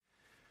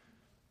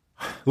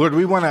Lord,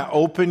 we want to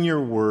open your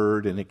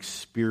word and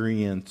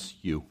experience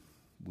you.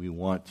 We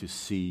want to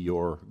see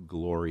your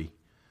glory.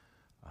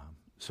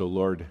 So,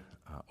 Lord,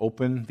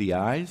 open the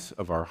eyes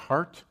of our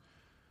heart.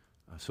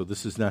 So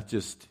this is not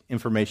just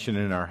information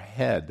in our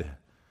head,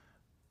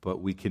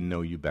 but we can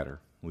know you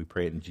better. We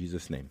pray it in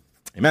Jesus' name.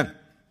 Amen.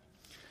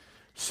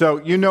 So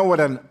you know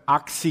what an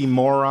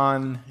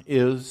oxymoron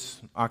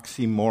is?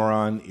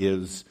 Oxymoron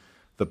is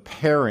the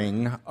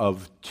pairing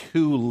of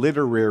two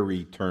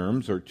literary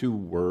terms or two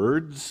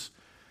words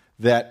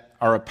that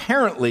are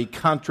apparently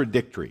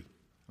contradictory.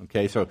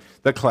 Okay, so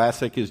the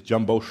classic is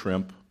jumbo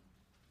shrimp,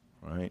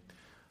 right?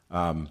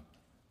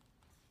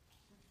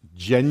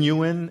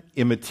 Genuine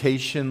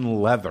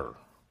imitation leather.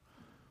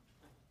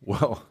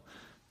 Well,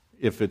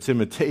 if it's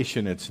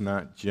imitation, it's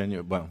not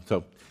genuine. Well,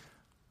 so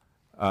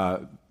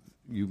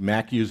you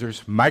Mac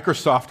users,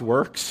 Microsoft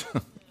works.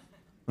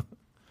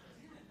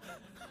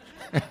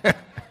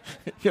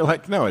 You're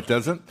like, no, it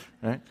doesn't,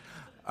 right?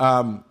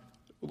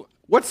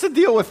 What's the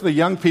deal with the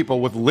young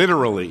people with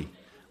literally?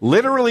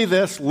 Literally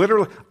this,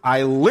 literally,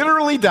 I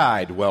literally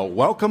died. Well,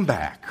 welcome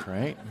back,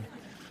 right?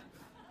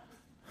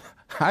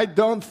 I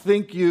don't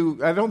think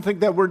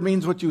that word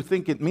means what you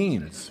think it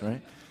means,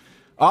 right?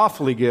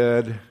 Awfully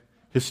good.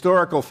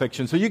 Historical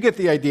fiction. So you get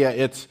the idea.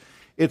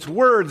 It's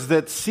words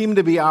that seem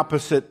to be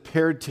opposite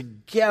paired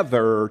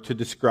together to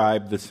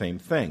describe the same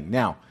thing.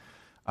 Now,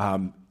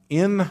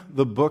 in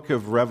the book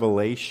of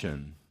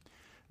Revelation,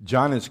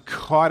 John is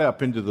caught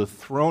up into the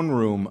throne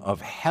room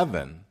of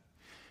heaven,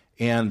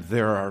 and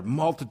there are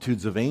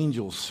multitudes of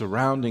angels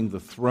surrounding the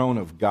throne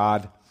of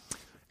God,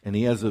 and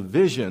he has a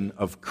vision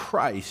of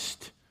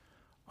Christ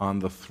on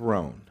the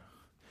throne.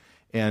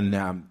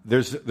 And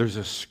there's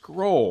a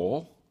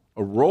scroll,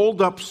 a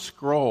rolled up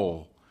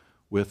scroll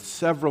with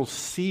several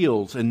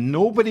seals, and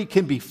nobody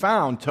can be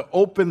found to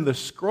open the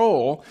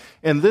scroll.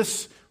 And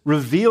this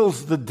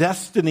reveals the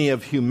destiny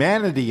of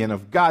humanity and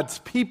of God's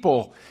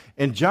people.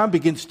 And John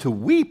begins to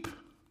weep.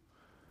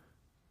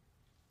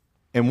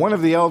 And one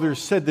of the elders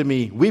said to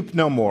me, "Weep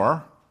no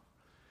more.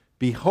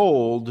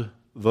 Behold,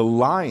 the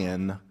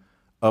Lion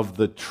of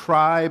the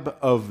tribe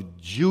of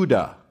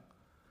Judah,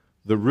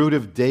 the root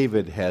of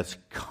David, has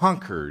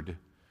conquered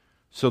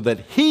so that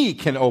he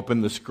can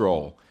open the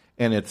scroll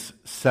and its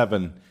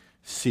 7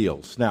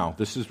 seals." Now,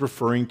 this is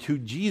referring to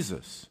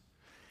Jesus.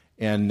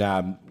 And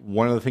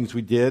one of the things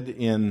we did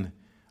in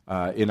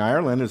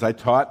Ireland is I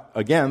taught,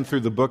 again,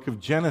 through the book of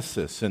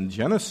Genesis. And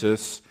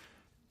Genesis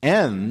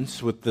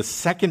ends with the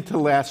second to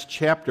last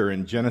chapter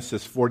in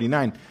Genesis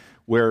 49,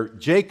 where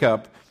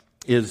Jacob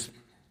is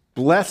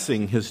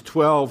blessing his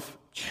 12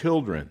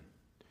 children.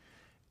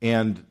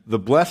 And the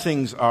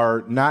blessings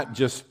are not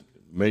just,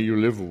 may you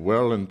live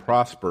well and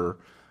prosper,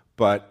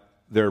 but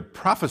they're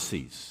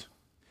prophecies.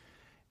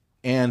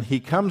 And he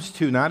comes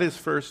to not his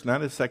first,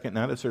 not his second,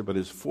 not his third, but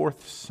his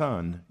 4th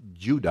son,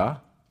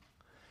 Judah.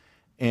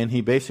 And he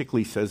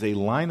basically says, a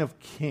line of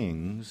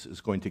kings is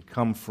going to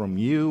come from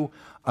you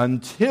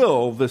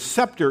until the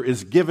scepter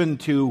is given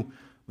to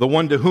the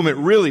one to whom it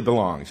really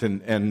belongs.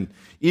 And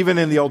even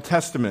in the Old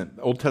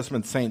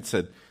Testament saints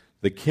said,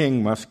 the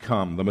king must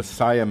come, the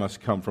Messiah must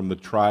come from the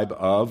tribe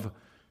of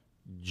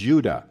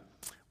Judah.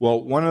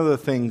 Well, one of the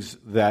things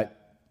that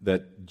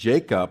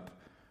Jacob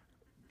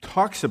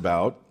talks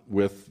about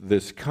with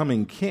this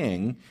coming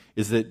king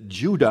is that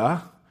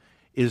Judah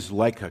is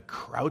like a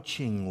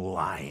crouching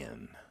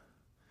lion.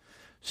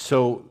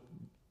 So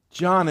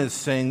John is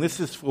saying this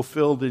is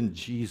fulfilled in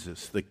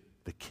Jesus, the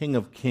King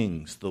of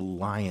Kings, the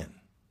lion.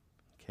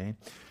 Okay?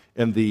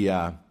 And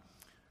the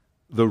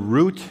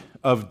root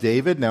of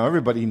David. Now,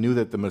 everybody knew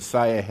that the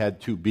Messiah had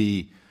to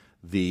be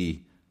the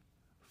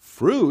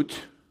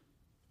fruit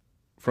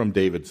from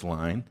David's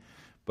line.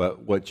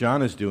 But what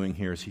John is doing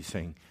here is he's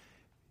saying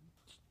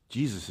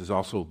Jesus is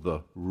also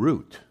the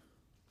root.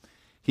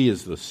 He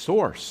is the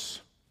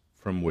source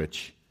from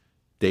which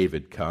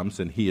David comes,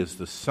 and he is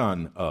the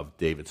son of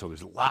David. So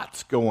there's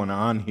lots going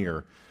on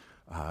here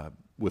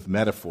with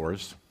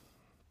metaphors.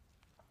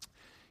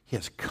 He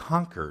has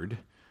conquered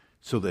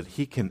so that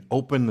he can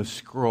open the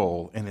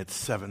scroll and its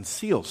 7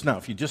 seals. Now,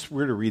 if you just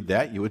were to read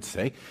that, you would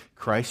say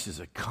Christ is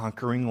a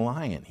conquering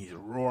lion. He's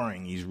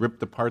roaring. He's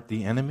ripped apart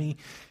the enemy.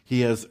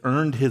 He has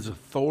earned his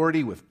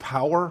authority with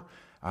power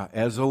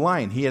as a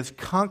lion. He has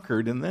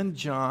conquered. And then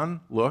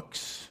John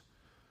looks,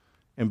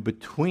 and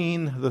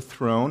between the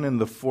throne and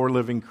the 4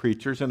 living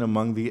creatures and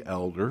among the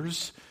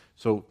elders,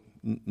 so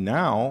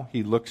now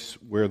he looks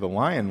where the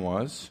lion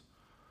was.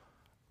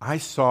 I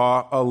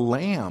saw a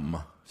lamb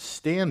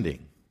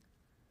standing,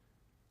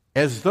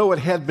 as though it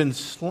had been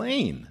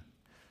slain.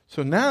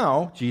 So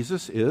now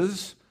Jesus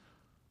is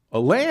a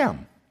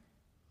lamb.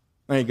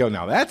 Now you go,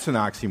 now that's an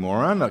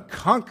oxymoron, a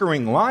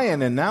conquering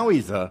lion, and now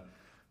he's a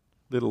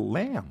little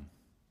lamb.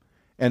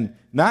 And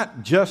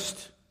not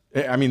just,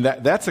 I mean,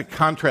 that's a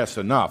contrast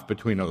enough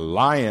between a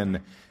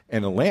lion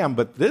and a lamb,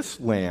 but this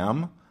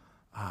lamb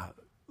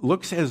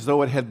looks as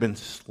though it had been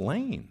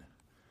slain.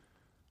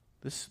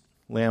 This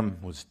lamb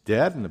was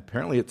dead, and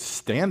apparently it's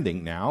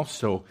standing now,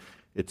 so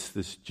it's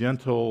this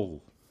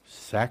gentle,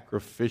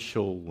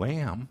 sacrificial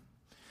lamb.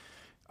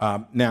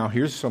 Now,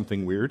 here's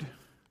something weird.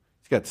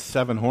 He's got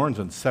 7 horns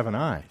and 7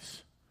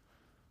 eyes.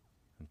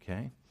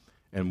 Okay?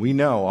 And we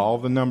know all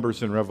the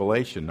numbers in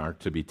Revelation are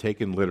to be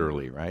taken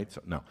literally, right?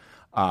 So, no.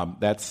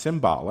 That's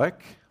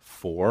symbolic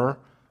for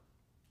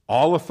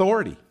all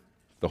authority.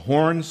 The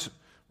horns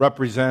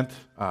represent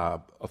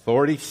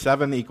authority.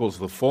 7 equals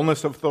the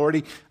fullness of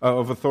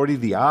authority.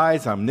 The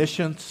eyes,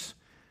 omniscience.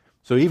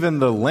 So even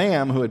the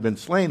lamb who had been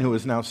slain, who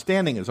is now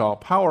standing, is all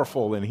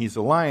powerful, and he's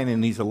a lion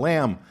and he's a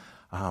lamb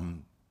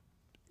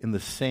in the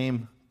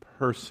same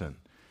person.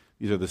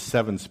 These are the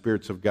 7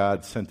 spirits of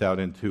God sent out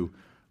into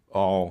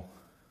all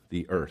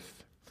the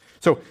earth.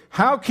 So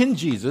how can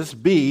Jesus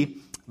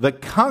be the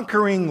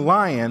conquering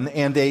lion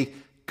and a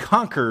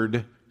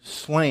conquered,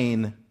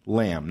 slain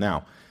lamb?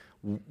 Now,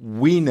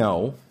 we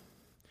know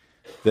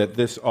that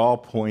this all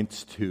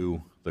points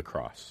to the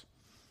cross,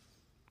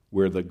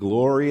 where the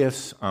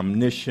glorious,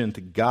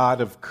 omniscient God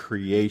of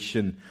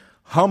creation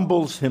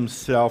humbles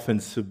himself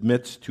and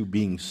submits to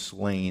being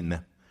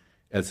slain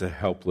as a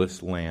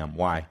helpless lamb.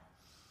 Why?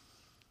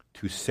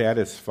 To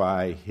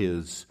satisfy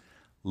his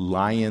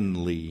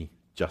lionly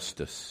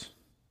justice,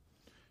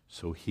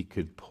 so he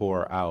could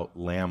pour out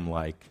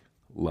lamb-like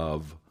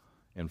love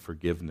and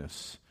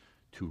forgiveness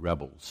to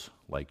rebels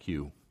like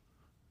you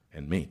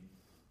and me.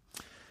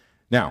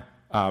 Now,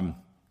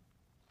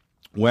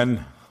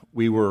 when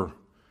we were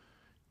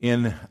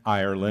in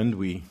Ireland,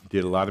 we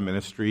did a lot of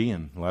ministry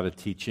and a lot of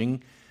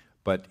teaching,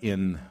 but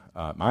in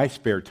my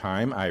spare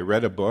time, I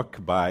read a book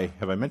by,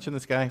 have I mentioned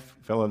this guy? A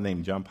fellow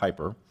named John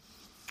Piper.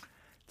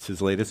 It's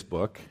his latest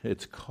book.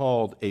 It's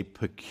called A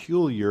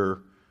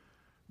Peculiar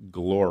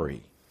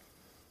Glory.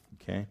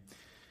 Okay?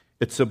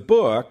 It's a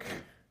book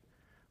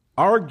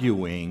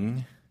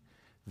arguing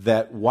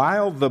that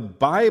while the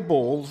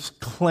Bible's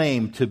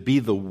claim to be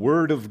the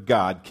Word of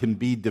God can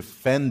be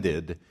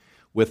defended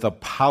with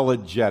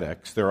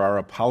apologetics, there are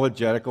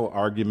apologetical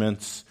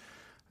arguments,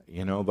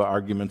 the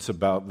arguments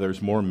about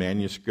there's more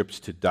manuscripts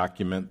to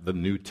document the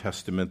New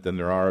Testament than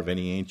there are of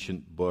any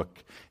ancient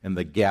book, and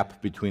the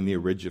gap between the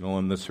original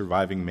and the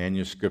surviving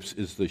manuscripts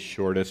is the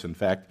shortest. In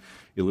fact,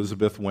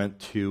 Elizabeth went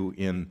to,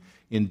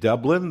 in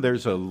Dublin,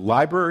 there's a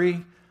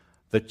library,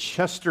 the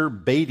Chester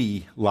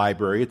Beatty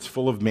Library. It's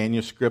full of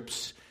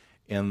manuscripts,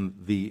 and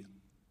the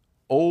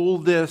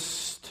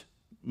oldest,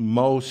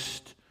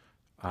 most,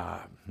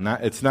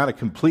 it's not a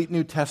complete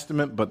New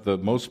Testament, but the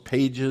most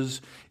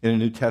pages in a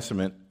New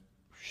Testament,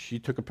 she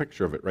took a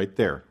picture of it right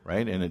there,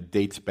 right? And it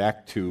dates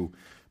back to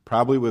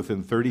probably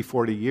within 30,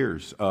 40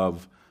 years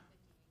of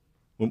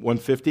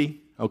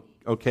 150?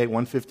 Okay,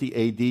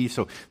 150 AD.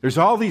 So there's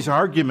all these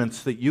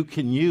arguments that you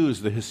can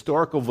use, the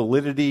historical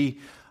validity,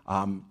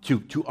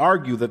 to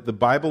argue that the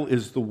Bible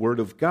is the Word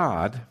of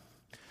God.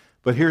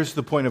 But here's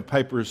the point of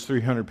Piper's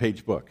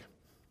 300-page book.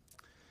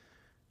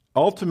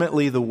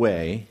 Ultimately, the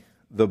way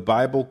the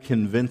Bible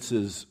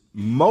convinces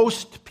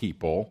most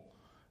people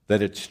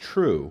that it's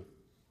true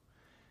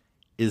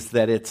is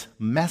that its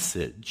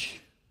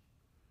message,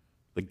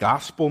 the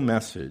gospel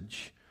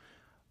message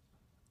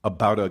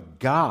about a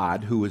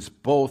God who is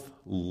both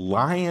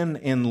lion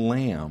and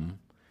lamb,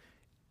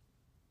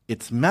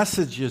 its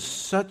message is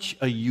such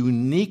a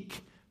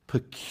unique,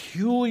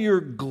 peculiar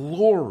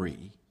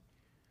glory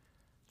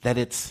that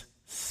it's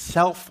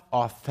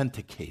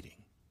self-authenticating.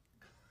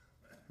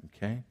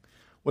 Okay?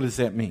 What does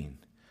that mean?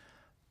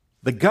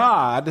 The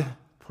God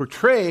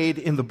portrayed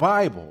in the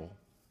Bible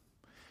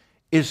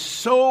is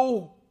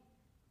so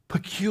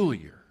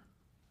peculiar.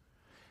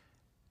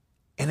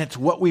 And it's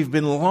what we've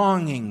been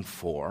longing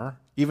for,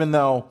 even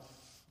though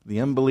the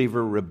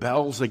unbeliever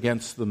rebels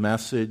against the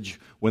message.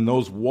 When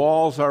those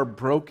walls are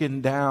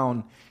broken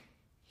down,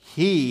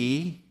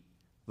 he,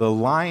 the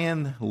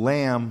lion,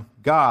 lamb,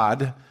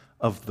 God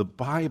of the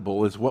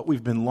Bible, is what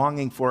we've been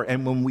longing for.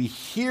 And when we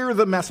hear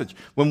the message,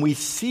 when we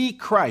see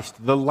Christ,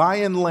 the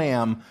lion,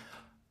 lamb,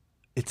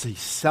 it's a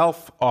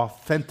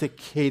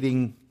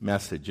self-authenticating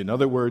message. In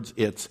other words,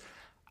 it's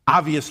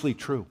obviously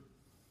true.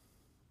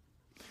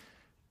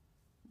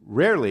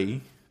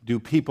 Rarely do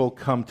people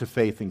come to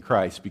faith in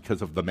Christ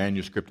because of the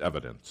manuscript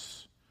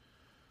evidence,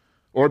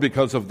 or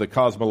because of the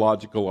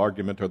cosmological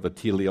argument, or the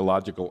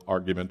teleological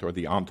argument, or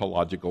the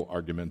ontological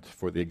argument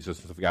for the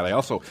existence of God.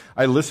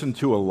 I listened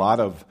to a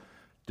lot of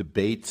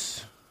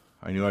debates.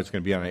 I knew I was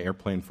going to be on an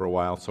airplane for a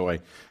while, so I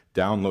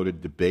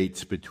downloaded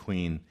debates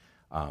between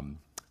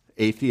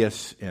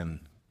atheists and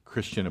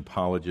Christian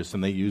apologists,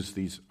 and they use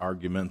these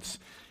arguments.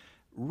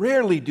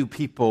 Rarely do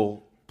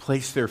people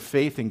place their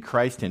faith in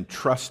Christ and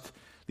trust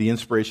the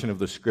inspiration of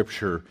the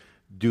Scripture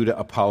due to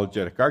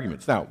apologetic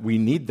arguments. Now, we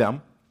need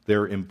them.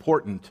 They're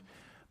important.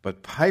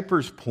 But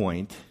Piper's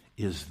point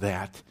is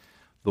that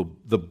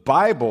the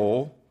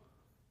Bible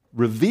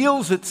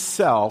reveals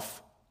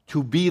itself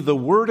to be the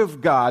Word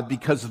of God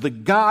because the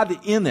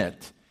God in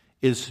it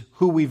is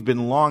who we've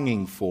been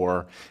longing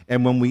for.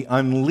 And when we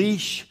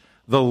unleash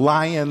the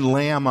lion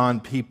lamb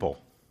on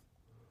people,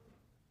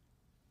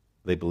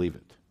 they believe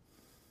it.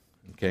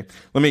 Okay?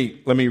 Let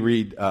me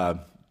read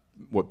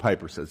what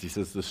Piper says. He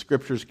says, the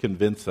Scriptures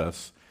convince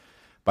us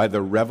by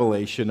the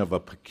revelation of a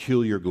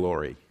peculiar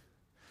glory.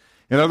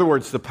 In other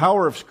words, the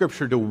power of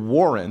Scripture to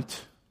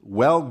warrant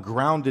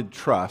well-grounded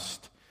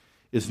trust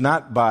is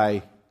not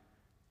by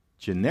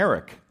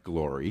generic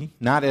glory,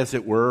 not as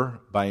it were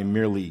by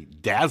merely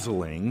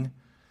dazzling,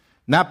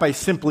 not by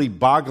simply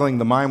boggling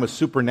the mind with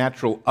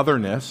supernatural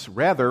otherness.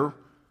 Rather,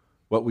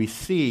 what we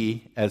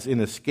see as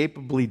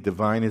inescapably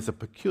divine is a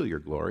peculiar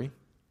glory.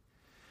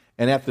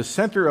 And at the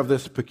center of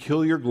this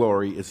peculiar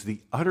glory is the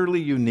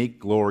utterly unique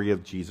glory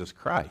of Jesus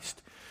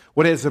Christ.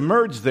 What has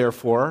emerged,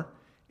 therefore,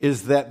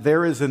 is that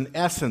there is an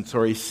essence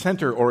or a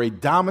center or a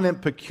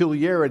dominant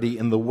peculiarity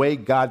in the way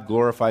God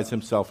glorifies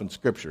himself in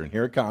Scripture. And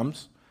here it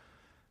comes.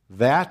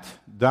 That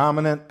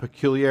dominant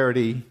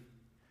peculiarity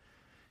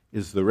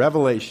is the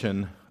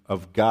revelation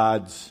of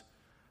God's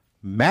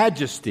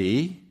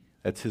majesty,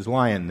 that's his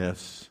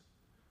lionness,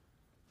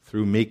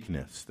 through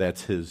meekness,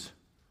 that's his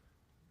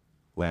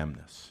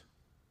lambness.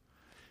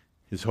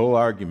 His whole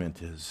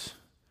argument is,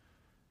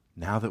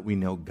 now that we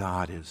know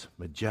God is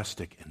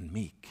majestic and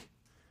meek,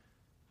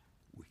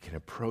 we can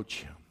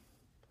approach him.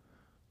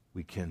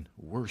 We can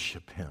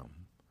worship him.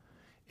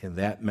 And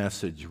that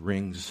message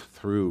rings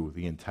through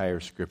the entire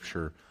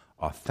Scripture,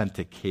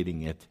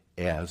 authenticating it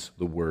as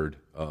the Word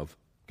of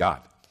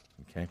God.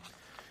 Okay?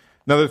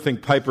 Another thing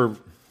Piper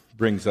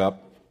brings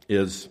up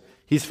is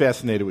he's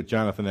fascinated with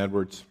Jonathan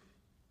Edwards.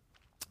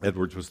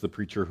 Edwards was the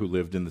preacher who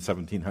lived in the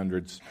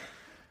 1700s.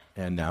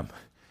 And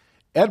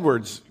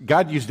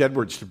God used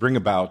Edwards to bring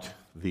about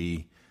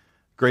the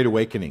Great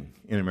Awakening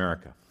in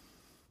America.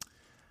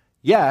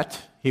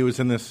 Yet, he was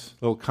in this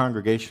little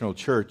congregational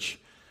church.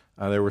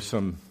 There were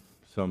some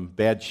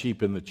bad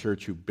sheep in the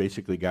church who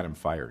basically got him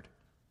fired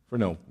for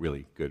no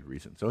really good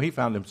reason. So he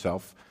found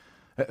himself,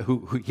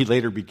 he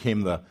later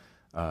became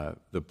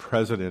the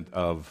president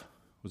of,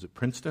 was it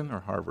Princeton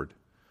or Harvard?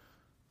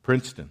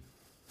 Princeton.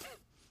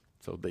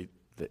 So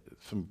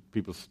some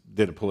people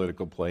did a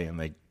political play and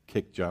they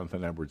kicked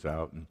Jonathan Edwards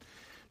out. And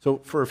so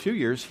for a few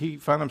years, he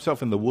found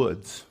himself in the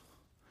woods.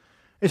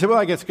 He said, well,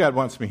 I guess God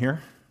wants me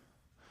here.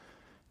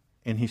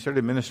 And he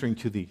started ministering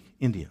to the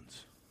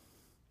Indians.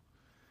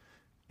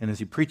 And as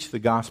he preached the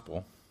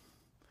gospel,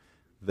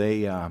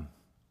 they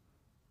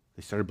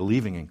started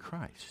believing in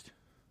Christ.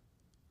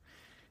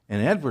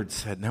 And Edwards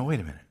said, now wait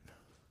a minute.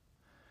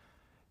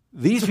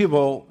 These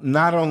people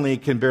not only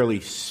can barely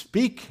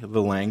speak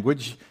the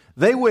language,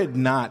 they would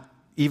not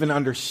even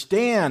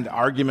understand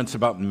arguments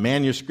about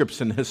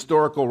manuscripts and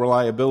historical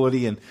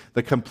reliability and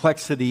the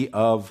complexity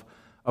of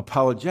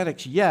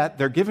apologetics, yet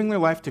they're giving their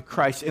life to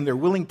Christ and they're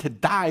willing to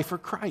die for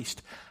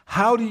Christ.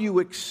 How do you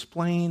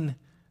explain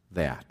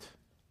that?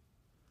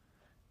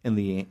 And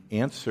the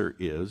answer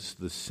is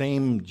the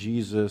same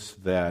Jesus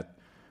that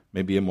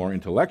maybe a more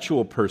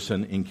intellectual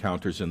person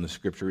encounters in the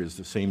Scripture is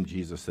the same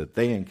Jesus that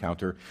they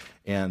encounter,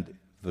 and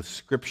the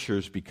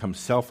Scriptures become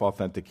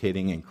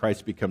self-authenticating and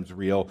Christ becomes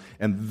real,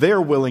 and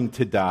they're willing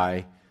to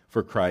die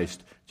for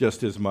Christ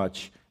just as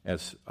much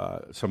as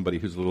somebody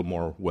who's a little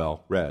more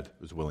well-read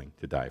was willing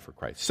to die for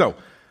Christ. So,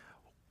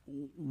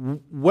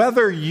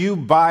 whether you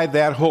buy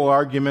that whole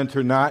argument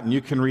or not, and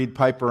you can read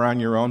Piper on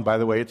your own, by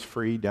the way, it's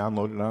free,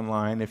 download it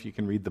online if you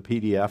can read the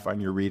PDF on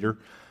your reader.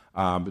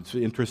 It's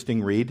an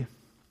interesting read.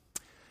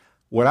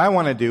 What I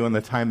want to do in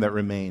the time that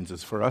remains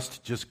is for us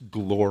to just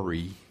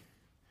glory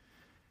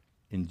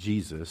in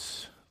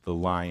Jesus, the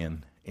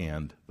lion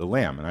and the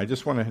lamb. And I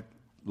just want to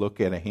look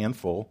at a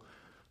handful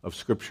of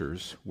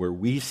scriptures where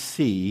we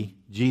see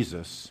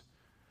Jesus,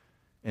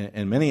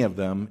 and many of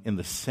them in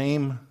the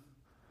same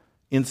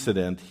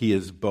incident, he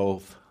is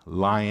both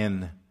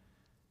lion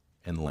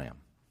and lamb.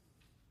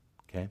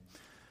 Okay?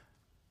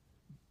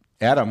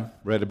 Adam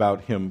read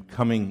about him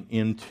coming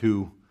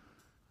into,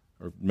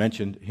 or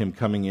mentioned him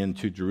coming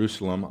into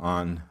Jerusalem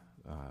on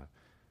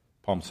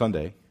Palm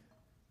Sunday.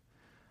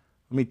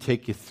 Let me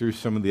take you through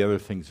some of the other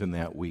things in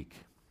that week.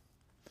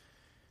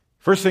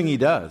 First thing he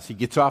does, he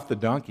gets off the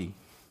donkey.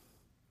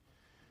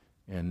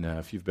 And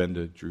if you've been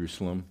to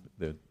Jerusalem,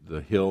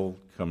 the hill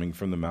coming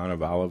from the Mount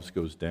of Olives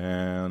goes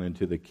down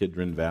into the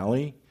Kidron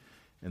Valley.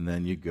 And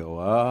then you go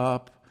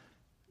up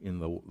in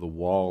the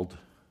walled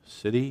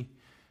city.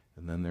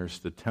 And then there's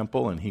the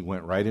temple. And he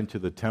went right into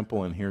the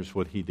temple, and here's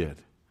what he did.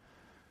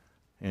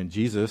 And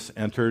Jesus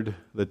entered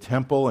the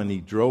temple, and he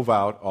drove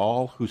out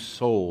all who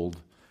sold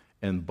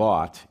and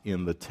bought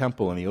in the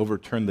temple. And he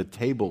overturned the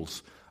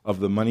tables of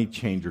the money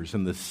changers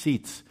and the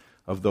seats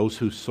of those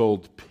who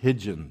sold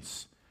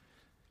pigeons.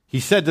 He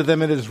said to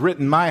them, "It is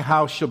written, my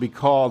house shall be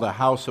called a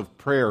house of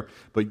prayer,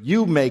 but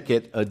you make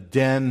it a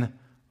den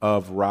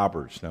of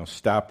robbers." Now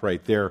stop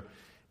right there.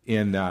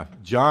 In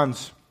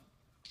John's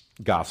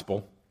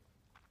gospel,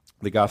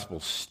 the gospel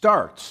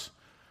starts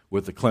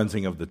with the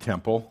cleansing of the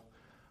temple.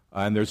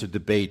 And there's a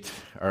debate,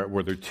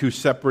 were there two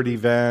separate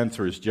events,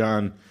 or is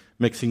John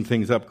mixing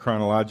things up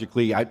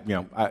chronologically?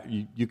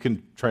 You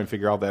can try and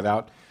figure all that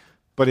out.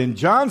 But in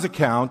John's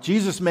account,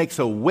 Jesus makes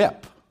a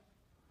whip,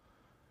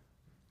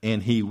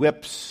 and he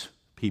whips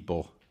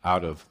people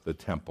out of the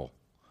temple.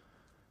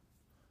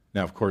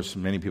 Now, of course,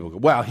 many people go,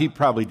 well, he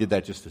probably did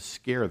that just to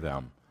scare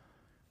them.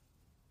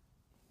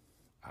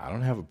 I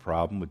don't have a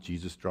problem with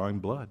Jesus drawing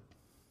blood.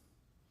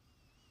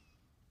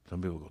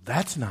 Some people go,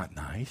 that's not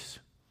nice.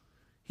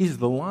 He's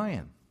the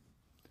lion.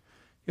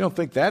 You don't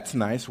think that's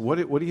nice. What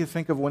do you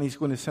think of when he's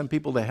going to send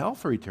people to hell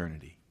for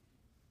eternity?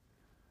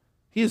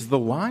 He is the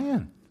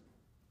lion.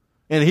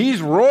 And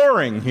he's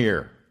roaring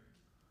here.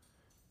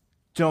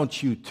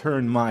 Don't you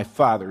turn my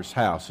Father's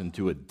house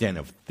into a den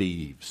of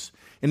thieves.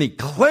 And he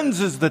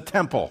cleanses the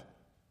temple.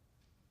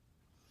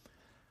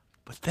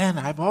 But then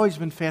I've always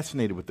been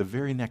fascinated with the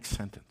very next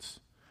sentence.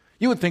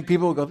 You would think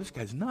people would go, this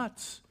guy's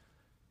nuts.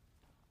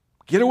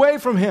 Get away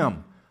from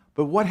him.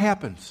 But what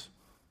happens?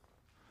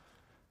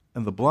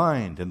 And the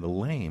blind and the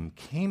lame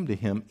came to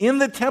him in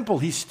the temple.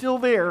 He's still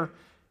there,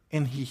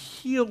 and he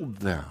healed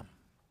them.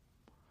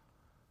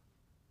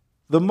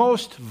 The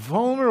most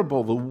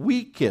vulnerable, the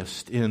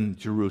weakest in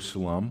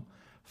Jerusalem,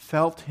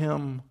 felt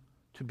him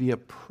to be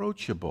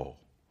approachable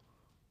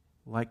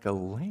like a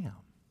lamb.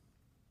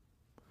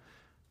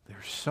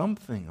 There's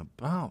something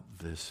about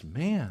this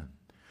man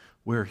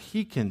where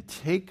he can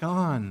take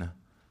on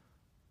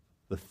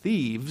the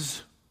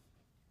thieves,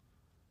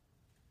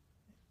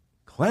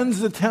 cleanse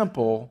the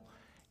temple,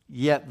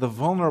 yet the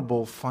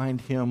vulnerable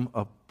find him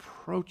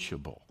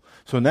approachable.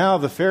 So now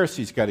the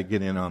Pharisees got to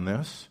get in on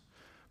this.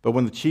 But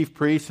when the chief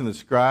priests and the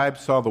scribes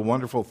saw the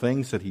wonderful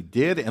things that he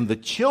did, and the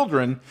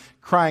children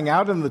crying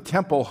out in the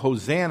temple,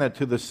 Hosanna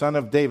to the Son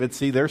of David.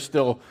 See, they're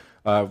still,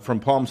 from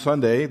Palm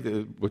Sunday,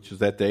 which is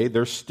that day,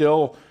 they're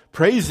still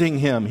praising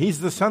him. He's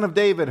the Son of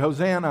David,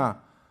 Hosanna.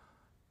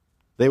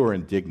 They were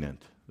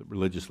indignant. The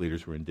religious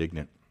leaders were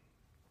indignant.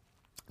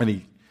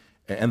 And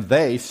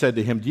they said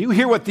to him, do you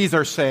hear what these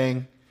are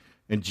saying?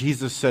 And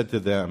Jesus said to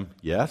them,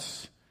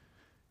 yes.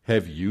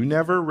 Have you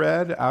never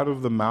read out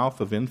of the mouth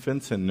of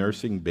infants and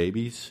nursing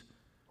babies,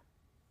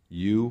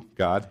 you,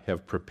 God,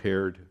 have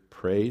prepared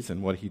praise?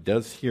 And what he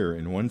does here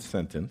in one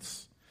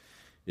sentence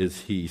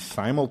is he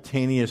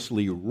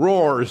simultaneously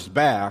roars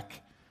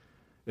back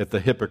at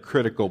the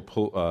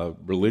hypocritical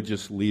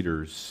religious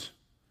leaders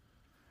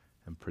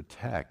and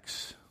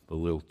protects the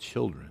little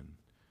children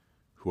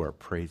who are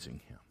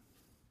praising him.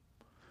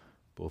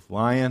 Both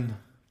lion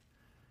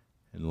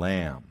and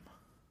lamb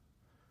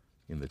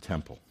in the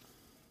temple.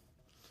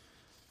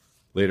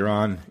 Later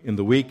on in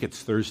the week,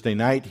 it's Thursday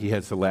night, he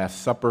has the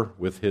Last Supper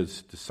with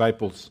his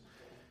disciples,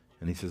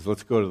 and he says,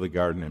 let's go to the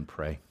garden and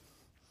pray.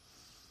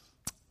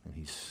 And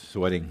he's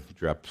sweating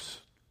drops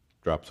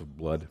of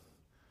blood.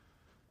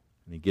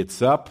 And he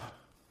gets up,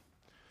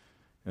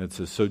 and it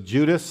says, so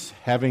Judas,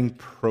 having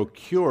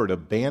procured a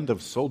band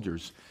of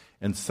soldiers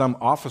and some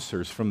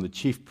officers from the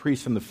chief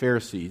priests and the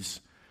Pharisees,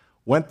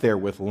 went there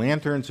with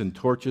lanterns and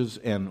torches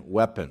and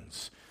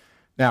weapons.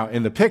 Now,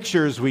 in the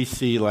pictures, we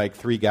see like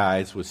 3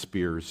 guys with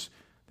spears.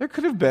 There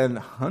could have been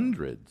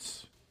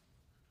hundreds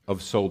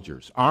of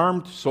soldiers,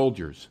 armed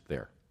soldiers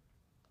there.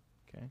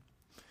 Okay.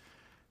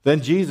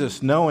 Then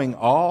Jesus, knowing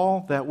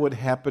all that would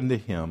happen to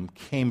him,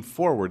 came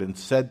forward and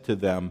said to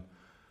them,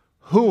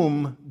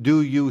 whom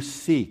do you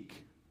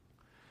seek?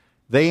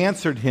 They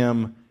answered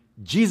him,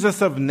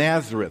 Jesus of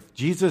Nazareth.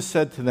 Jesus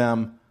said to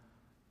them,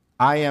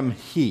 I am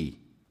he.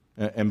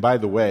 And by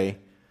the way,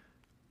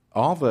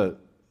 all the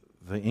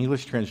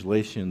English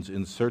translations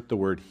insert the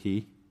word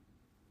he.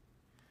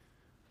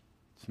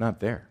 It's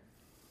not there.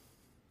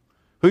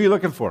 Who are you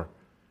looking for?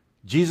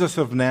 Jesus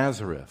of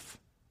Nazareth.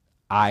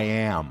 I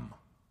am.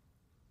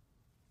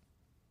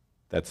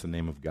 That's the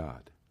name of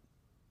God.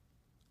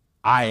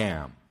 I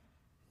am.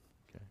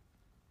 Okay.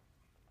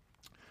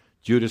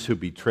 Judas, who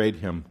betrayed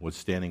him, was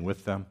standing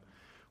with them.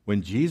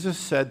 When Jesus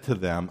said to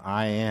them,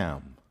 I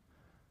am,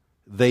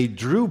 they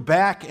drew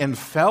back and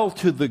fell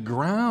to the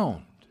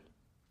ground.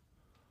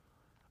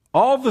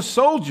 All the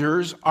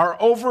soldiers are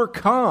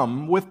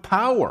overcome with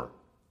power.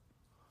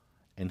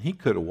 And he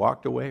could have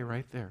walked away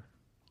right there.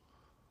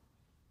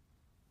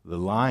 The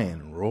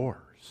lion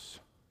roars.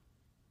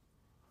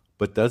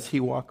 But does he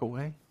walk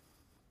away?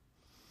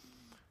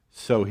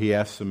 So he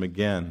asks them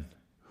again,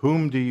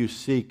 whom do you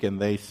seek?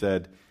 And they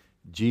said,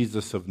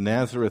 Jesus of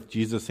Nazareth.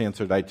 Jesus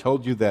answered, I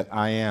told you that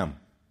I am.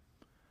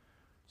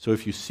 So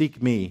if you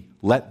seek me,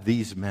 let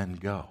these men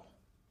go.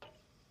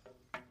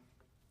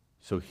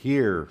 So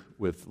here,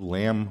 with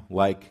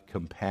lamb-like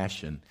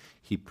compassion,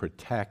 he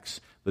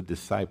protects the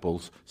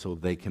disciples so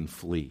they can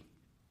flee.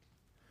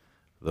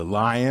 The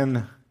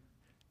lion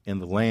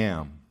and the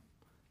lamb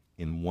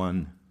in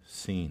one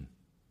scene.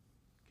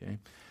 Okay?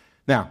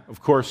 Now,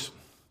 of course,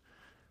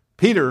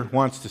 Peter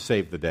wants to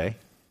save the day.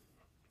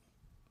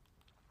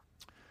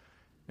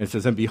 It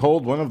says, and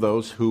behold, one of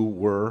those who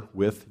were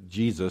with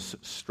Jesus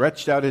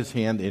stretched out his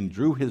hand and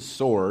drew his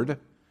sword.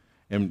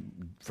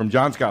 And from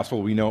John's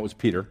gospel, we know it was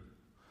Peter.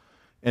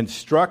 And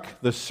struck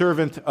the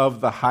servant of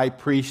the high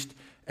priest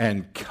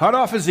and cut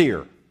off his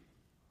ear. So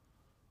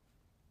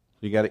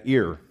you got an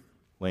ear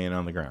laying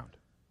on the ground.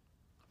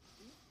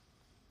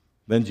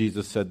 Then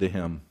Jesus said to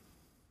him,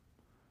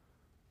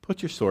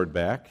 put your sword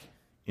back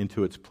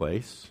into its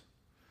place,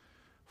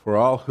 for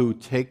all who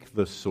take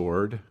the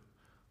sword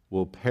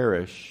will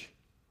perish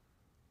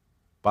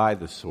by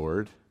the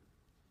sword.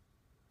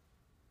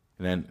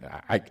 And then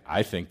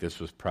I think this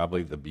was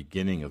probably the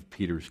beginning of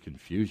Peter's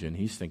confusion.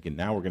 He's thinking,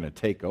 now we're going to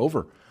take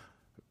over.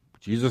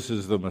 Jesus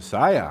is the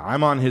Messiah.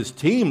 I'm on his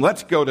team.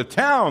 Let's go to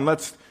town.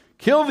 Let's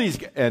kill these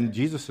guys. And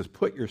Jesus says,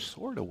 put your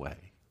sword away.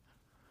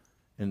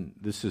 And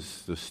this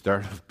is the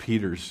start of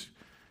Peter's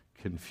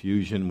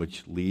confusion,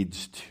 which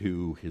leads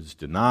to his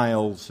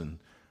denials. And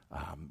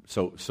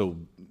so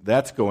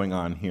that's going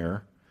on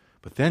here.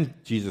 But then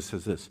Jesus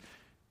says this,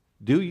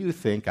 do you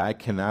think I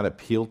cannot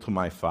appeal to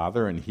my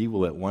Father, and he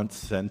will at once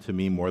send to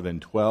me more than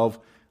 12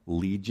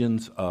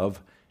 legions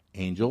of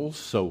angels?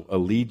 So a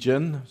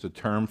legion is a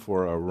term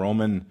for a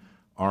Roman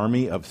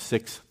army of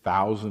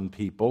 6,000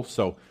 people.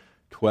 So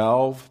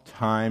 12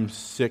 times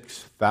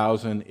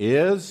 6,000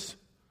 is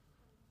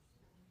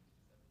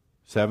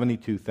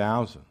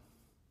 72,000.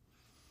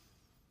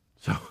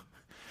 So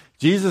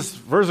Jesus,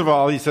 first of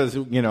all, he says,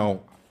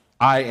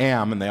 I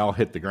am, and they all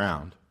hit the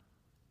ground.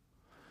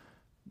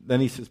 Then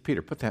he says,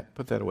 Peter, put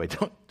that away.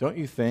 Don't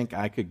you think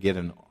I could get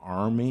an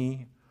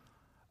army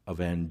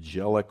of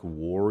angelic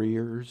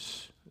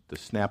warriors at the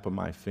snap of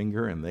my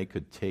finger, and they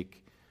could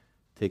take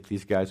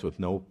these guys with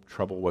no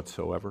trouble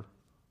whatsoever?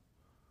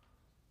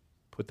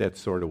 Put that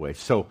sword away.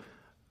 So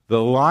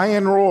the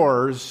lion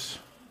roars,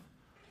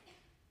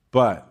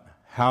 but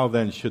how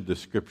then should the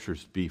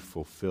scriptures be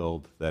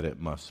fulfilled that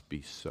it must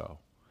be so?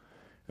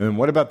 And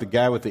what about the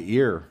guy with the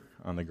ear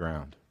on the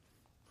ground?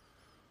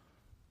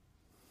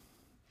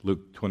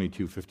 Luke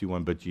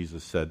 22:51, but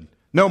Jesus said,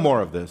 no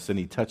more of this. And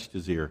he touched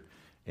his ear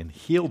and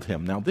healed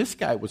him. Now this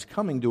guy was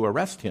coming to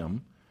arrest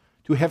him,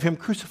 to have him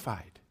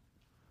crucified.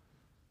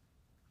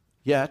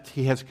 Yet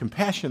he has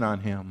compassion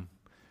on him,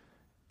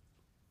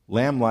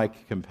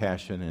 lamb-like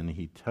compassion, and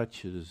he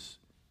touches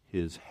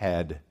his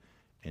head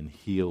and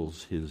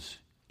heals his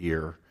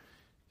ear.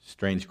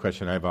 Strange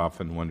question I've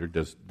often wondered,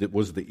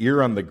 was the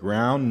ear on the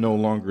ground no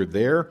longer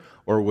there,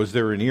 or was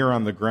there an ear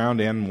on the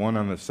ground and one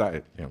on the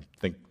side?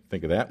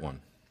 Think of that one.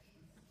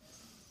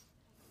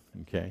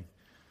 Okay?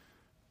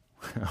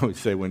 I always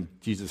say when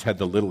Jesus had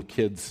the little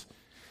kids,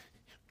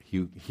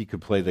 he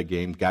could play the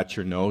game, got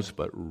your nose,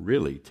 but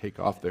really take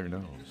off their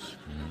nose.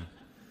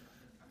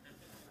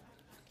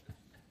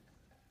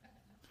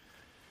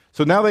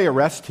 So now they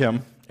arrest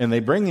him, and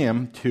they bring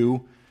him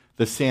to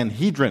the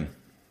Sanhedrin.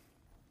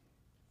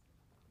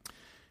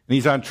 And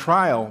he's on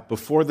trial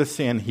before the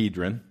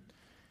Sanhedrin,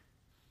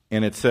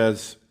 and it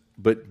says,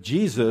 but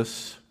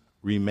Jesus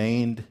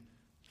remained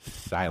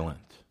silent,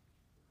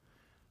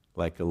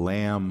 like a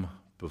lamb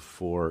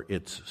before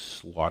its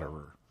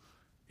slaughterer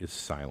is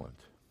silent.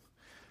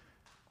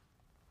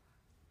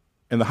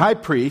 And the high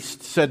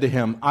priest said to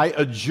him, I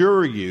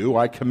adjure you,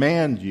 I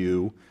command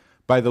you,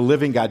 by the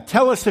living God,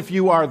 tell us if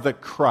you are the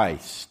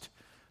Christ,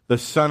 the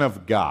Son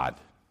of God.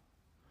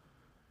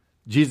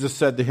 Jesus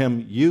said to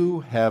him,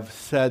 you have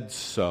said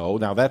so.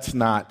 Now that's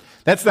not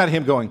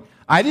him going,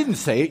 I didn't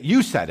say it,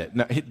 you said it.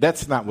 No,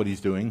 that's not what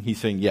he's doing. He's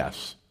saying,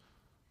 yes,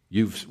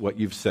 what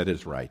you've said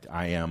is right.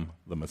 I am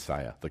the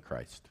Messiah, the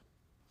Christ.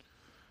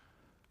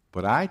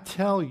 But I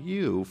tell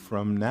you,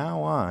 from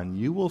now on,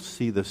 you will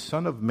see the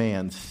Son of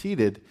Man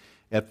seated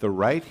at the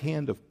right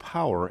hand of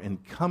power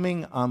and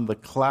coming on the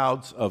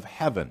clouds of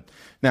heaven.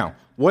 Now,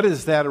 what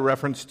is that a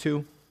reference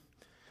to?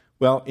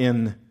 Well,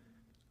 in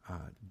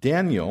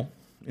Daniel,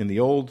 in the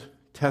Old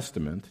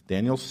Testament,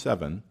 Daniel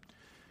 7,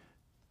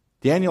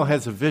 Daniel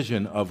has a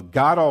vision of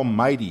God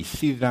Almighty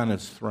seated on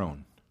his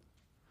throne.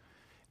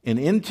 And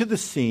into the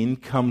scene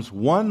comes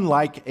one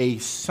like a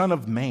son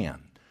of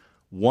man,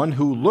 one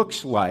who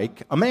looks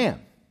like a man.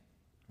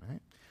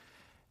 Right?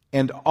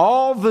 And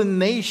all the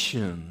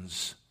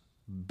nations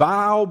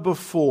bow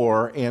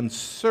before and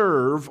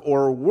serve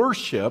or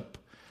worship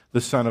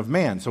the Son of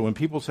Man. So when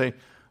people say,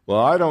 well,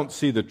 I don't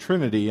see the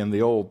Trinity in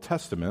the Old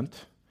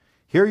Testament,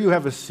 here you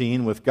have a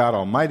scene with God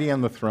Almighty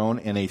on the throne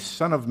and a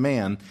Son of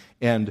Man,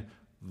 and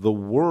the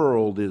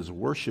world is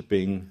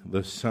worshiping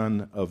the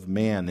Son of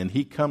Man. And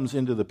he comes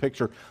into the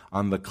picture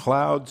on the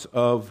clouds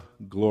of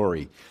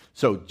glory.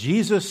 So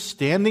Jesus,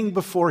 standing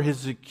before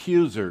his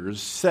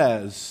accusers,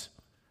 says,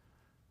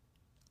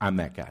 I'm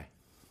that guy.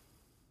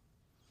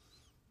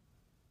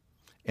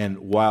 And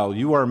while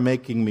you are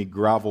making me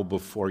grovel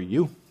before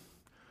you,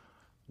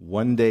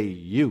 one day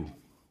you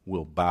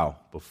will bow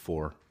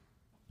before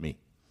me.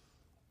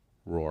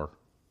 Roar.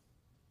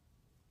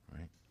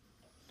 Right?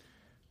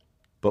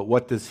 But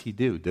what does he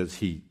do? Does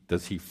he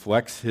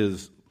flex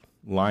his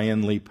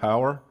lionly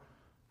power?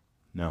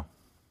 No.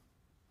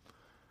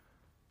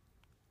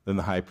 Then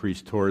the high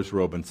priest tore his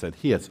robe and said,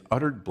 he has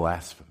uttered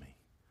blasphemy.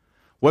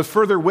 What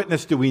further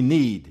witness do we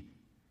need?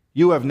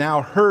 You have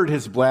now heard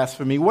his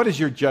blasphemy. What is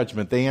your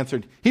judgment? They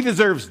answered, he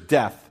deserves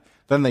death.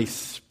 Then they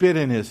spit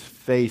in his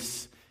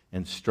face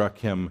and struck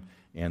him,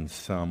 and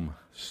some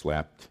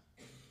slapped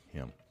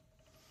him.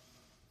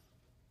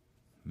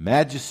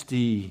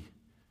 Majesty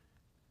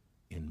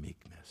in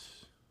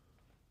meekness.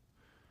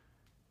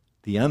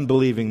 The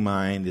unbelieving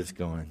mind is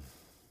going,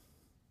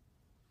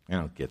 I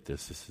don't get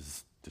this. This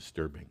is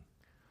disturbing.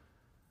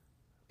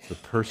 The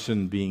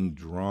person being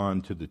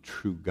drawn to the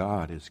true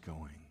God is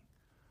going,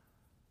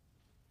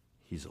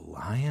 He's a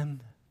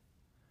lion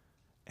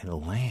and a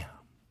lamb.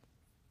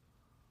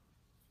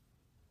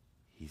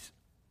 He's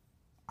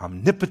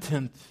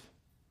omnipotent,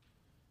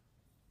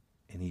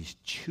 and he's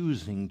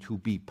choosing to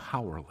be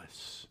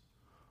powerless.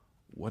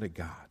 What a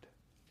God.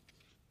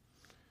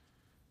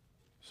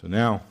 So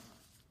now,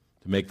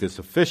 to make this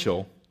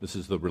official, this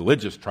is the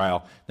religious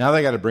trial. Now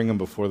they got to bring him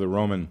before the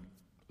Roman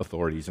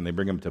authorities, and they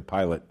bring him to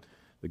Pilate,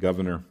 the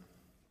governor.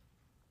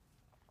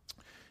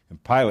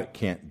 And Pilate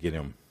can't get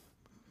him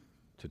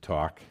to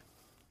talk.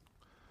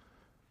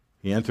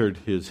 He entered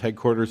his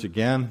headquarters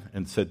again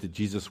and said to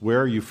Jesus,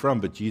 "Where are you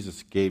from?" But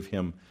Jesus gave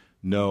him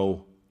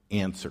no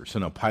answer. So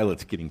now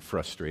Pilate's getting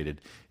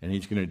frustrated, and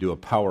he's going to do a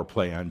power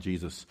play on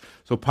Jesus.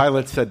 So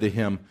Pilate said to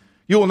him,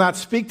 "You will not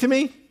speak to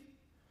me?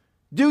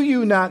 Do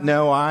you not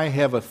know I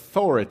have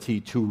authority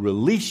to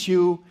release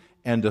you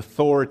and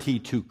authority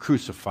to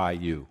crucify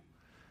you?"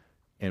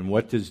 And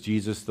what does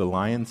Jesus the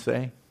lion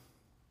say?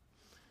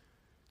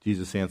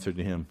 Jesus answered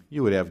to him,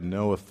 "You would have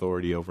no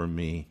authority over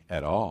me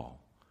at all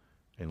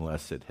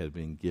unless it had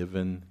been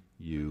given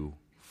you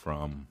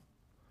from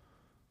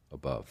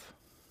above."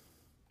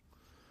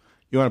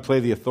 You want to play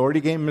the authority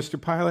game, Mr.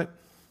 Pilate?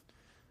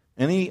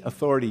 Any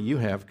authority you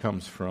have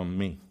comes from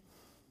me.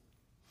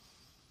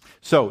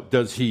 So,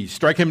 does he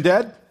strike him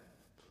dead?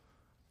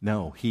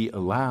 No, he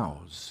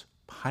allows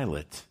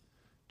Pilate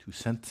to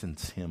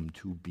sentence him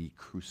to be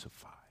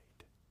crucified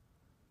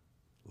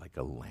like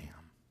a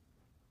lamb.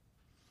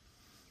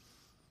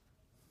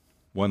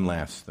 One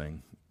last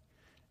thing.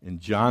 In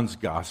John's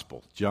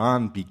gospel,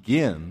 John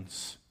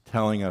begins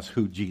telling us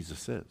who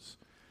Jesus is.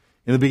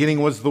 In the beginning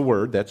was the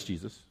Word, that's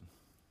Jesus.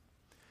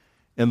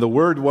 And the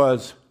Word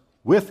was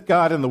with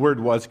God, and the Word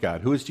was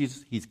God. Who is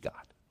Jesus? He's God.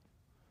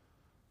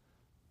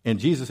 And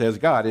Jesus, as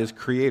God, is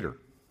creator.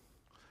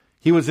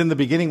 He was in the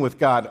beginning with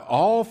God.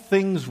 All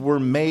things were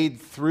made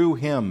through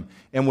him,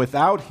 and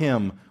without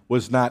him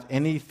was not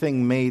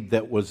anything made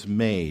that was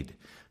made.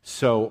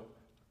 So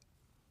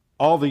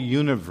all the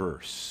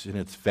universe in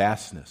its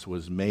vastness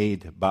was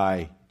made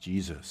by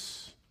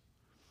Jesus.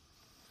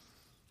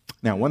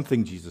 Now, one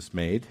thing Jesus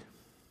made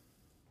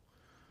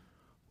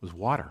was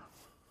water.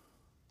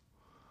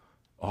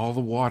 All the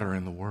water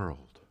in the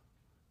world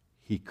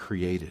he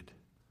created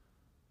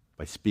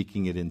by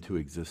speaking it into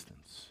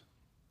existence.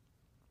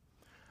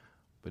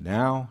 But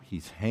now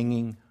he's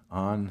hanging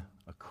on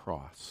a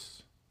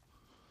cross.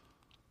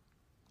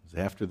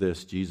 After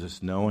this,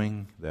 Jesus,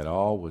 knowing that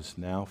all was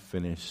now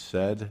finished,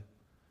 said,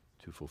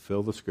 to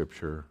fulfill the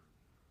scripture,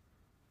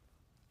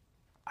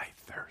 "I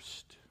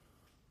thirst."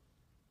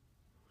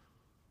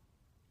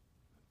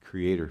 The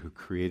Creator who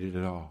created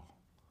it all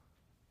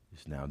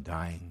is now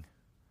dying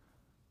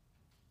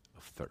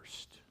of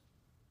thirst.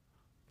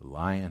 The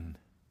lion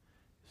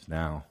is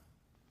now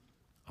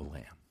a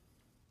lamb.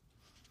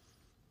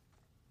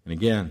 And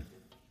again,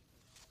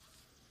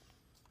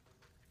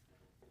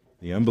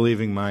 the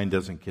unbelieving mind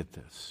doesn't get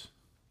this.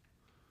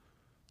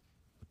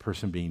 The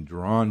person being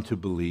drawn to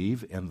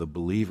believe, and the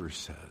believer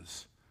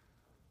says,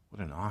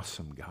 "What an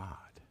awesome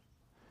God.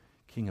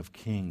 King of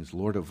kings,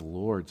 Lord of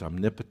lords,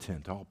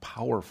 omnipotent,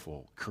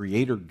 all-powerful,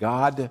 creator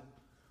God,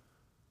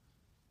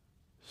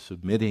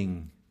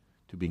 submitting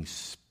to being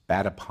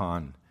spat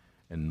upon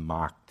and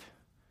mocked,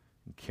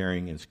 and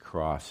carrying his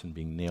cross and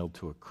being nailed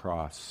to a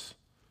cross,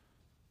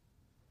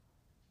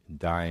 and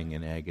dying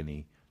in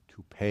agony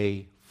to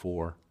pay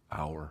for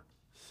our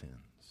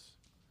sins."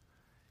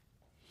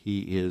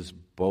 He is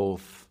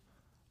both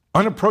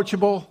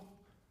unapproachable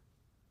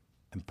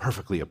and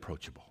perfectly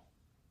approachable.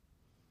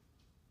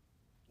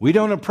 We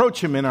don't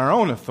approach him in our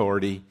own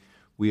authority.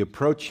 We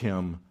approach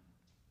him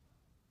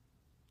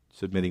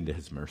submitting to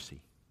his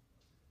mercy,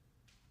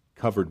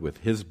 covered with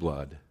his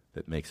blood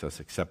that makes us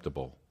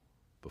acceptable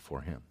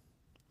before him.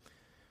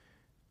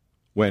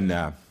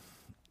 When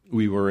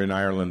we were in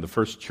Ireland, the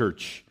first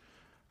church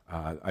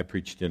I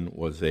preached in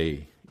was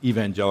a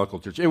evangelical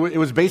church. It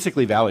was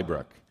basically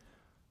Valleybrook.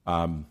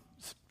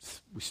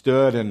 We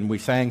stood and we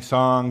sang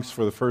songs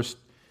for the first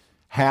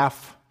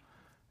half,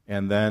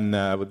 and then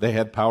they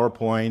had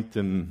PowerPoint,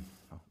 and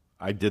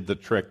I did the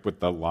trick with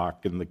the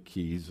lock and the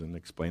keys and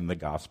explained the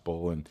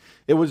gospel, and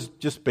it was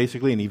just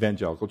basically an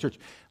evangelical church.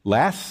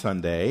 Last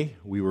Sunday,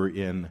 we were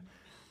in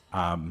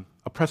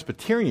a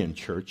Presbyterian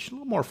church, a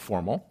little more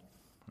formal,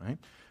 right?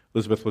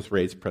 Elizabeth was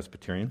raised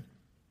Presbyterian,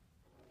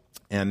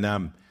 and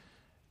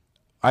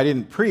I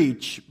didn't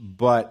preach,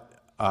 but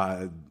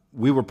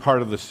we were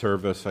part of the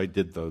service. I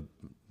did the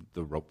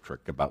rope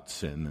trick about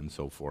sin and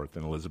so forth,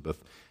 and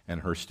Elizabeth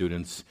and her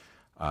students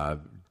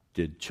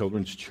did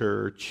children's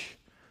church.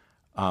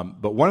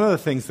 But one of the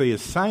things they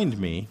assigned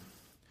me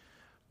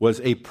was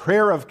a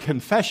prayer of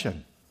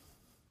confession.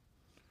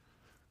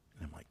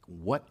 And I'm like,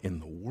 what in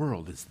the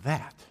world is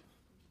that?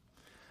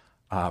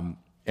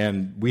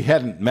 And we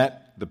hadn't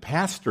met the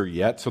pastor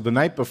yet, so the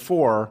night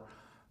before,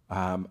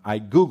 I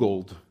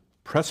Googled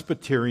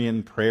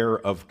Presbyterian prayer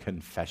of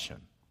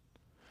confession.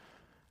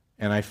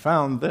 And I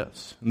found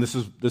this, and this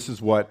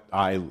is what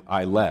I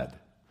led.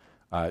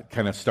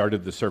 Kind of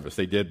started the service.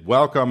 They did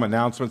welcome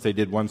announcements, they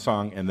did one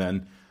song, and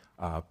then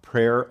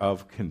prayer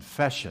of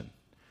confession,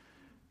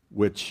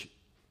 which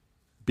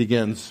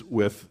begins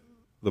with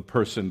the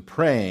person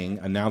praying,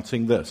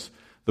 announcing this.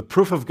 The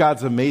proof of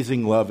God's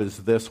amazing love is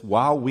this: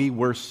 while we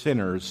were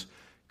sinners,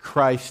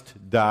 Christ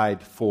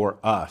died for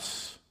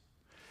us.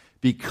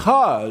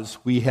 Because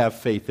we have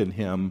faith in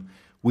him,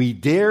 we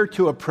dare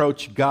to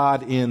approach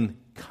God in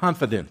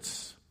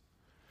confidence.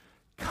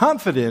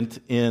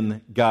 Confident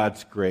in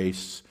God's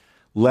grace,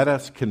 let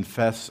us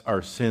confess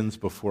our sins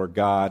before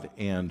God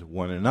and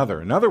one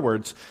another. In other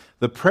words,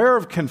 the prayer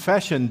of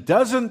confession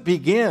doesn't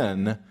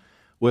begin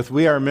with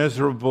 "we are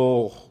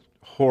miserable,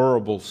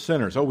 horrible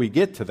sinners." Oh, we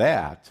get to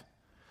that.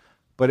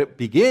 But it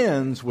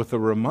begins with a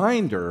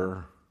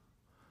reminder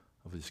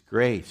of his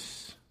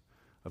grace,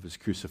 of his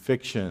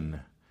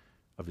crucifixion,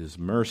 of his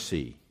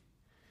mercy.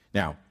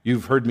 Now,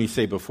 you've heard me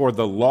say before,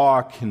 the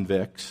law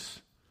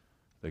convicts,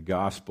 the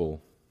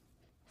gospel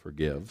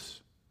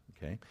forgives.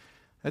 Okay?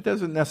 That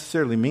doesn't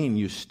necessarily mean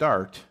you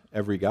start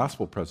every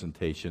gospel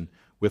presentation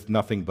with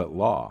nothing but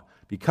law.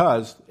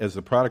 Because, as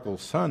the prodigal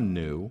son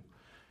knew,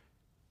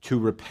 to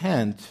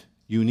repent,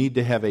 you need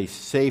to have a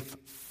safe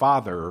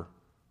father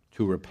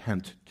to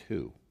repent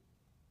to.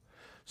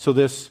 So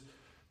this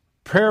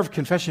prayer of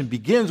confession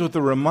begins with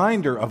a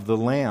reminder of the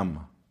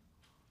Lamb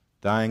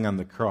dying on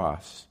the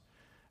cross.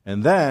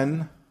 And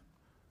then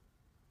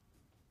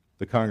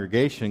the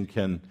congregation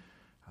can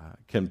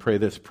pray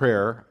this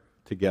prayer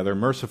together.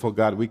 Merciful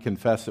God, we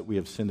confess that we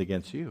have sinned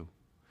against you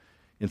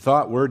in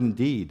thought, word, and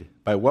deed,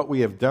 by what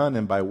we have done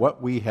and by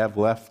what we have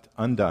left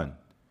undone.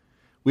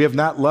 We have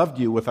not loved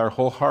you with our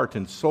whole heart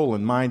and soul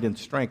and mind and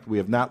strength. We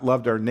have not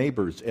loved our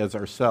neighbors as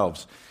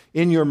ourselves.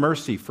 In your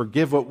mercy,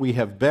 forgive what we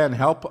have been.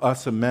 Help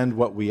us amend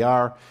what we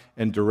are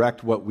and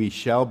direct what we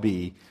shall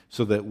be,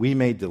 so that we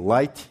may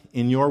delight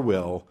in your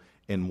will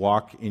and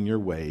walk in your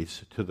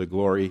ways to the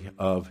glory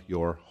of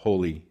your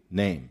holy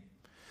name.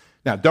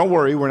 Now, don't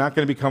worry, we're not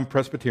going to become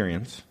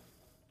Presbyterians,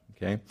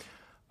 okay?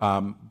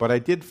 But I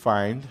did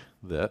find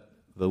that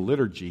the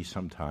liturgy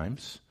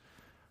sometimes,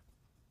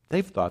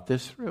 they've thought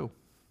this through.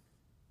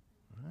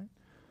 Right?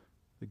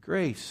 The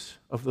grace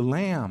of the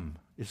Lamb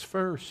is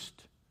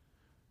first,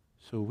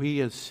 so we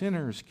as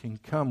sinners can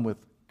come with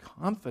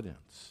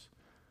confidence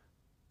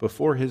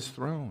before his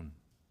throne,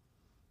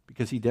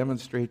 because he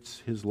demonstrates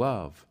his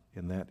love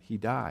in that he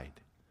died.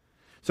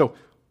 So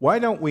why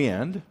don't we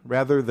end,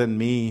 rather than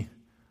me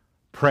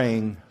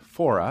praying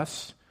for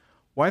us,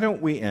 why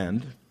don't we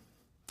end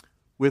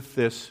with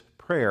this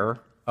prayer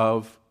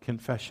of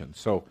confession?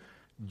 So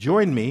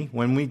join me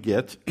when we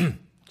get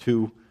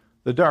to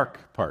the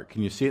dark part.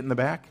 Can you see it in the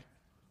back?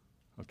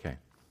 Okay.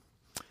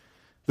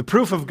 The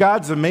proof of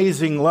God's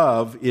amazing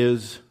love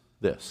is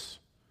this: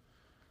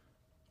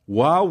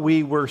 while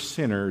we were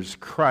sinners,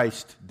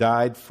 Christ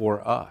died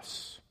for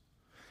us.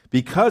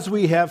 Because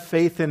we have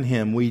faith in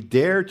him, we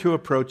dare to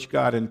approach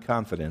God in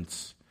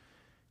confidence.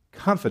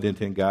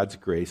 Confident in God's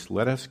grace,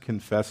 let us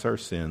confess our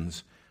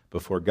sins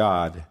before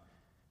God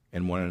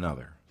and one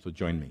another. So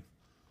join me.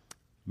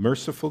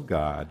 Merciful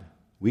God,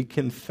 we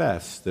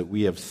confess that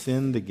we have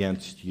sinned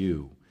against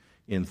you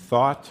in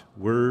thought,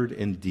 word,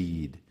 and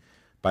deed,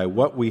 by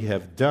what we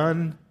have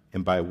done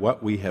and by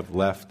what we have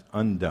left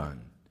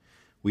undone.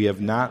 We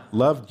have not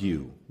loved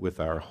you with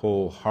our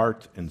whole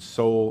heart and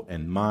soul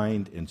and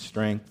mind and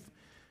strength.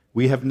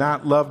 We have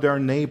not loved our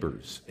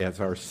neighbors as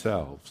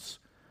ourselves.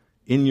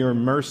 In your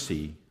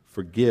mercy,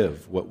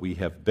 forgive what we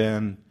have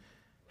been.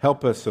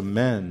 Help us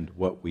amend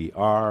what we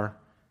are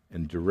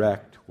and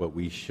direct what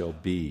we shall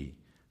be,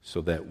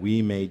 so that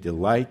we may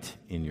delight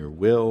in your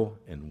will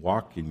and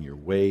walk in your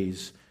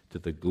ways to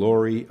the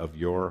glory of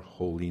your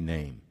holy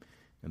name.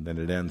 And then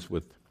it ends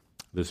with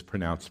this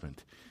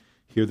pronouncement.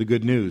 Hear the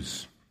good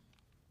news.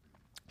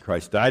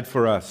 Christ died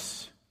for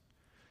us.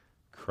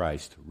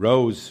 Christ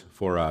rose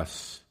for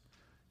us.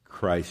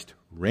 Christ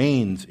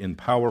reigns in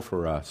power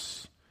for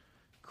us.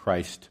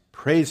 Christ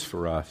prays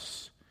for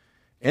us.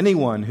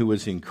 Anyone who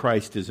is in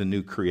Christ is a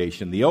new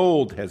creation. The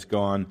old has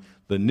gone,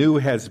 the new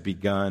has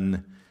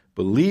begun.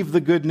 Believe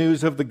the good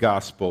news of the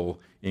gospel.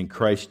 In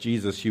Christ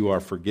Jesus you are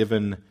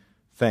forgiven.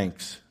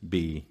 Thanks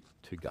be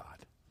to God.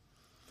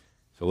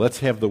 So let's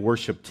have the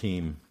worship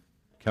team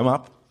come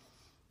up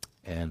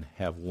and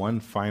have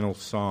one final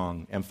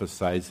song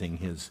emphasizing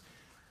his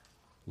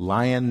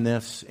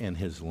lionness and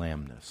his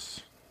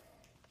lambness.